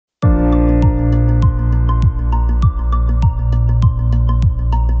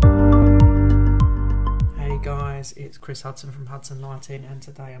guys, it's Chris Hudson from Hudson Lighting, and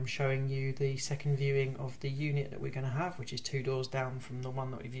today I'm showing you the second viewing of the unit that we're going to have, which is 2 doors down from the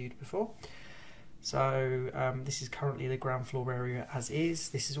one that we viewed before. So this is currently the ground floor area as is.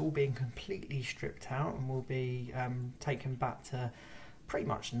 This is all being completely stripped out and will be taken back to pretty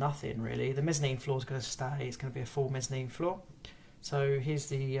much nothing really. The mezzanine floor is going to stay, it's going to be a full mezzanine floor. So here's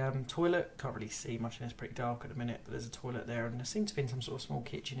the toilet. Can't really see much and it's pretty dark at the minute, but there's a toilet there, and there seems to be some sort of small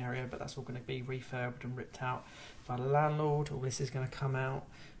kitchen area, but that's all going to be refurbed and ripped out by the landlord. All this is going to come out,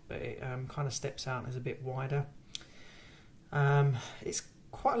 but it kind of steps out and is a bit wider. It's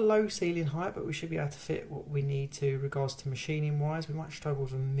quite a low ceiling height, but we should be able to fit what we need to regards to machining wise. We might struggle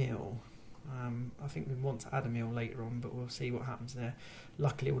with a mill. I think we want to add a mill later on, but we'll see what happens there.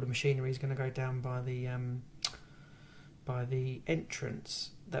 Luckily all the machinery is going to go down by the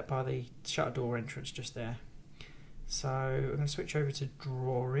entrance, by the shutter door entrance just there. So I'm going to switch over to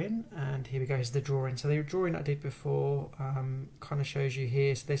drawing, and here we go. Here's the drawing. So the drawing I did before kind of shows you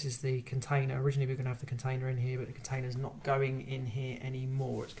here. So this is the container. Originally we were going to have the container in here, but the container's not going in here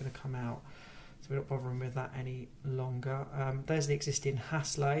anymore. It's going to come out, so we're not bothering with that any longer. There's the existing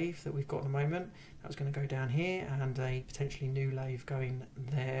Hass lathe that we've got at the moment. That was going to go down here, and a potentially new lathe going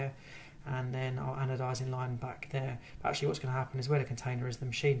there, and then our anodising line back there. But actually what's going to happen is where the container is, the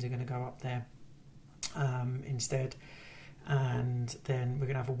machines are going to go up there instead, and then we're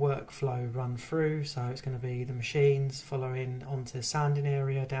going to have a workflow run through. So it's going to be the machines following onto the sanding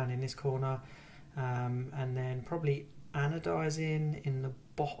area down in this corner, and then probably anodising in the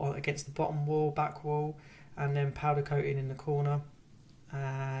against the bottom wall, back wall, and then powder coating in the corner,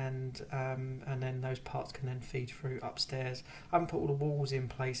 and then those parts can then feed through upstairs. I haven't put all the walls in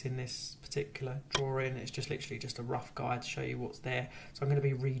place in this particular drawing. It's just literally just a rough guide to show you what's there, so I'm going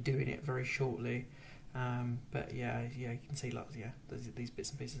to be redoing it very shortly. But yeah, you can see like these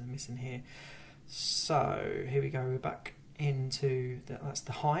bits and pieces are missing here. So here we go, we're back into that's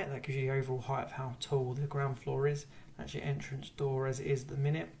the height. That gives you the overall height of how tall the ground floor is. That's your entrance door as it is at the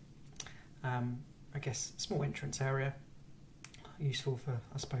minute. I guess small entrance area, useful for,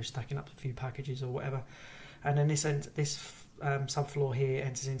 I suppose, stacking up a few packages or whatever. And then this subfloor here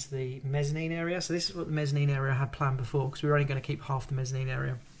enters into the mezzanine area. So this is what the mezzanine area had planned before, because we were only going to keep half the mezzanine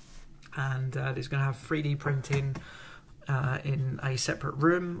area, and it's going to have 3D printing in a separate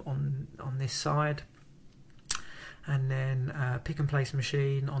room on this side, and then pick and place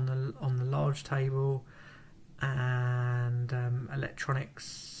machine on the large table, and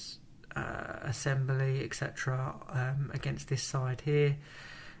electronics assembly, etc., against this side here.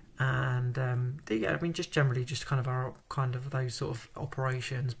 And yeah, I mean, just generally just kind of those sort of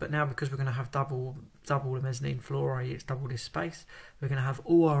operations. But now, because we're going to have double the mezzanine floor, i.e. it's double this space, we're going to have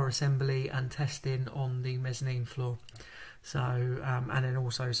all our assembly and testing on the mezzanine floor. So and then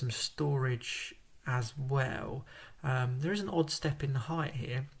also some storage as well. There is an odd step in the height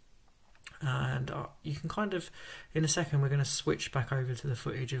here, and you can kind of, in a second we're going to switch back over to the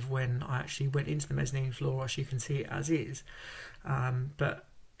footage of when I actually went into the mezzanine floor, so you can see it as is. But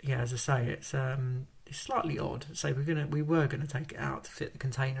yeah, as I say, it's slightly odd. So we were gonna take it out to fit the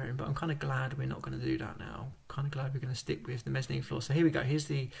container in, but I'm kind of glad we're not going to do that now. Kind of glad we're going to stick with the mezzanine floor. So here we go. Here's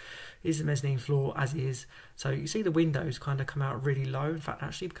the mezzanine floor as is. So you see the windows kind of come out really low. In fact,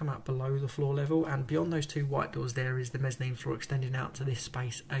 actually come out below the floor level, and beyond those 2 white doors there is the mezzanine floor extending out to this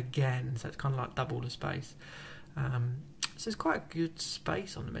space again. So it's kind of like double the space. So it's quite a good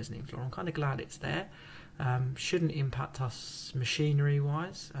space on the mezzanine floor. I'm kind of glad it's there. Shouldn't impact us machinery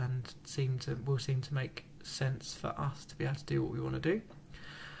wise, and will seem to make sense for us to be able to do what we want to do.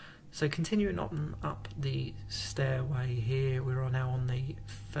 So continuing on up the stairway here, we're now on the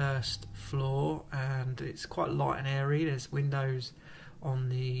 1st floor, and it's quite light and airy. There's windows on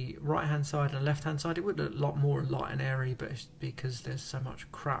the right hand side and left hand side. It would look a lot more light and airy, but it's because there's so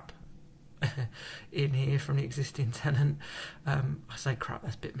much crap in here from the existing tenant. I say crap,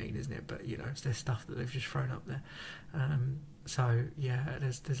 that's a bit mean, isn't it? But you know, there's stuff that they've just thrown up there. So yeah,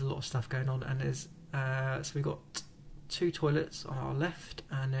 there's a lot of stuff going on, and there's so we've got 2 toilets on our left,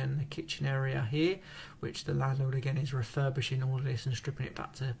 and then the kitchen area here, which the landlord again is refurbishing all of this and stripping it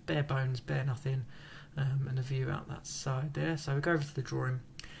back to bare bones, bare nothing, and a view out that side there. So we go over to the drawing,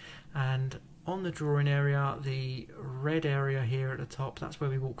 and on the drawing area, the red area here at the top, that's where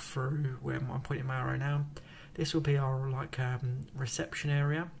we walk through, where I'm pointing my arrow now. This will be our reception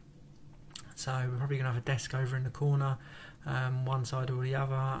area. So we're probably going to have a desk over in the corner, one side or the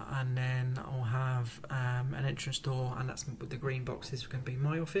other, and then I'll have an entrance door, and that's with the green boxes going to be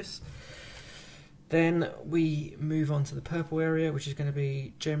my office. Then we move on to the purple area, which is going to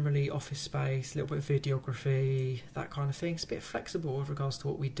be generally office space, a little bit of videography, that kind of thing. It's a bit flexible with regards to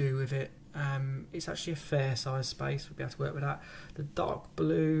what we do with it. it's actually a fair size space. We'll be able to work with that. The dark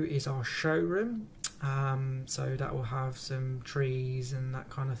blue is our showroom, so that will have some trees and that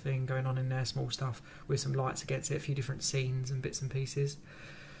kind of thing going on in there, small stuff with some lights against it, a few different scenes and bits and pieces.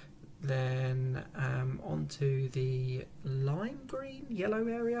 Then onto the lime green, yellow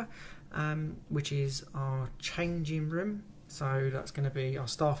area, which is our changing room. So that's going to be our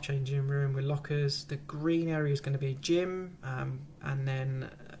staff changing room with lockers. The green area is going to be a gym, and then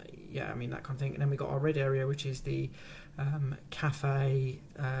yeah, I mean that kind of thing. And then we got our red area, which is the cafe,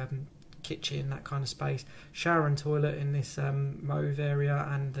 kitchen, that kind of space. Shower and toilet in this mauve area,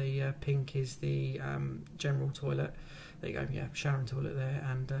 and the pink is the general toilet. There you go. Yeah, shower and toilet there,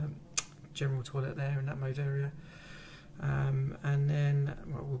 and general toilet there in that mauve area. And then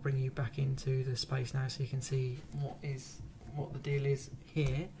we'll bring you back into the space now, so you can see what the deal is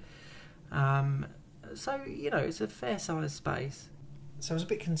here. So you know, it's a fair sized space. So I was a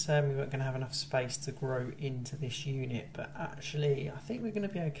bit concerned we weren't going to have enough space to grow into this unit, but actually I think we're going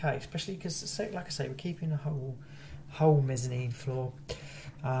to be okay, especially because, like I say, we're keeping a whole mezzanine floor.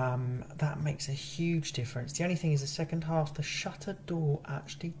 That makes a huge difference. The only thing is the second half, the shutter door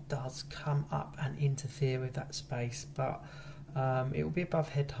actually does come up and interfere with that space, but it will be above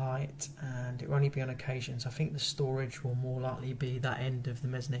head height and it will only be on occasion, so I think the storage will more likely be that end of the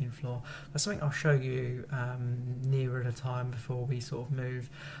mezzanine floor. That's something I'll show you nearer the time before we sort of move.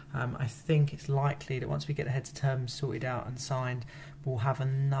 I think it's likely that once we get the heads of terms sorted out and signed, we'll have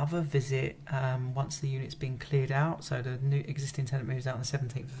another visit once the unit's been cleared out. So the new existing tenant moves out on the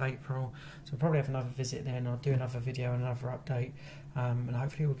 17th of April, so we'll probably have another visit then. I'll do another video and another update, and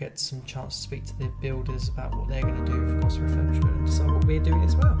hopefully we'll get some chance to speak to the builders about what they're going to do with cost refurbishment and decide what we're doing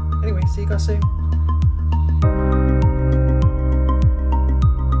as well. Anyway, see you guys soon.